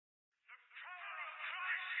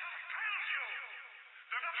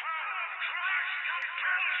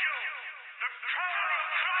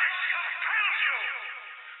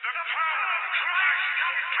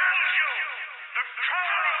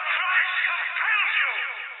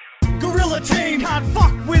Gorilla team can't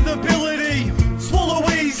fuck with ability. Swallow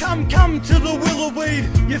ease, come to the willow weed.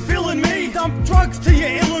 You feeling me? Dump drugs to your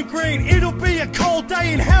ill and green. It'll be a cold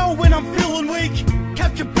day in hell when I'm feeling weak.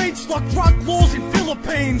 Capture beats like drug laws in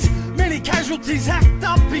Philippines. Many casualties hacked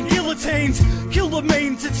up in guillotines. Kill the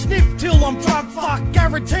means and sniff till I'm drug fucked.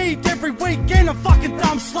 Guaranteed every weekend a fucking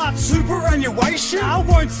dumb slut. Superannuation? I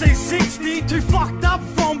won't say 60. Too fucked up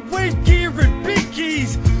from weed gear and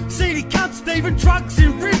biggies. Seedy cunts, even drugs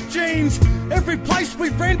in ripped jeans. Every place we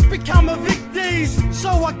rent become a Victies. So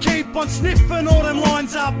I keep on sniffing all them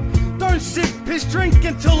lines up. Don't sip, piss, drink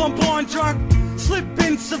until I'm blind drunk. Slip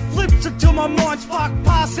in some flips until my mind's fucked.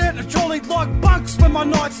 Pass out a trolley like bunks when my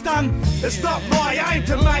night's done. It's not my aim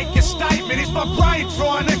to make a statement. It's my brain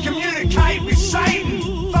trying to communicate with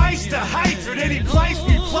Satan. Face the hatred any place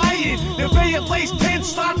we play in. There'll be at least 10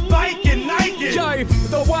 sluts baking naked. Joe,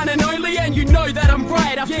 the one and only, and you know that I'm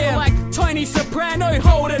right. I feel like Tony Soprano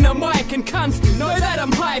holding a mic, and cunts know that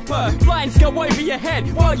I'm hyper. Blinds go over your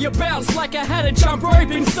head while you bounce like I had a jump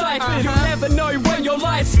rope in Cypher. You'll never know when your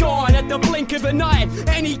life's gone at the blink of an eye.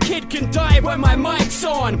 Any kid can die when my mic's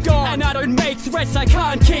on. And I don't make threats I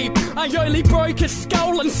can't keep. I only broke a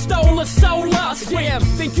skull and stole a soul last week.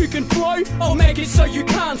 Think you can flow? I'll make it so you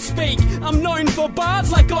can't speak. I'm known for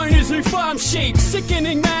bars like owners who farm sheep.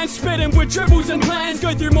 Sickening man spitting with dribbles and plans.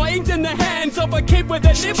 Go through my ink in the hands of a kid with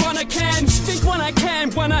a nib on a can. Think when I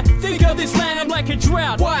can, when I think of this land I'm like a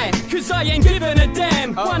drought. Why? Cause I ain't giving a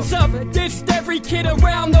damn. Once I've dissed every kid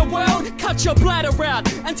around the world, cut your bladder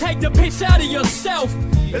out and take the piss out of yourself.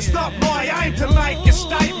 It's not my aim to make a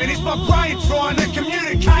statement. It's my brain trying to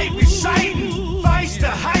communicate with Satan. Face the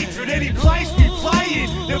hatred any place we play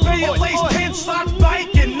in. There'll be at least 10 sluts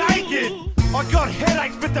baking naked. I got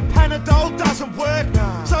headaches but the Panadol doesn't work.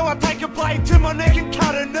 So I take a blade to my neck and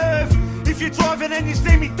cut a nerve. If you're driving and you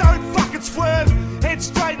see me, don't fucking swerve. Head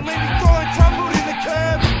straight and leave me throwing tumbled in the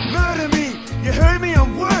curb. Murder me, you heard me,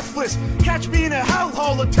 I'm worthless. Catch me in a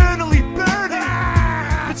hellhole, eternally burning.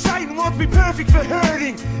 But Satan wants me perfect for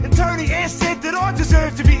hurting. And Tony S said that I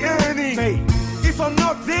deserve to be earning. If I'm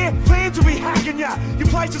not there, plans will be hacking ya. Your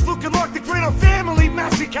place is looking like the Greeno family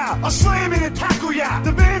massacre. I'll slam in and tackle ya,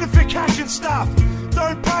 the man for cash and stuff.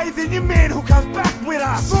 Don't pay, then your man who comes back with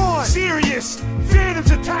us. Serious, phantoms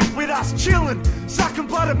attack with us. Chillin', sucking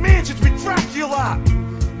blood at mansions with Dracula.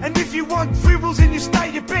 And if you want dribbles in your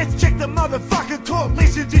state, you best check the motherfucking court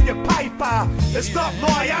listens in your paper. It's not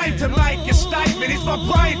my aim to make a statement. It's my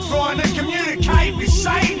brain trying to communicate with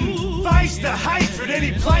Satan. Face the hatred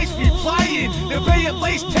any place we play in. There'll be at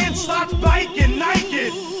least 10 sluts baking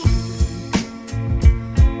naked.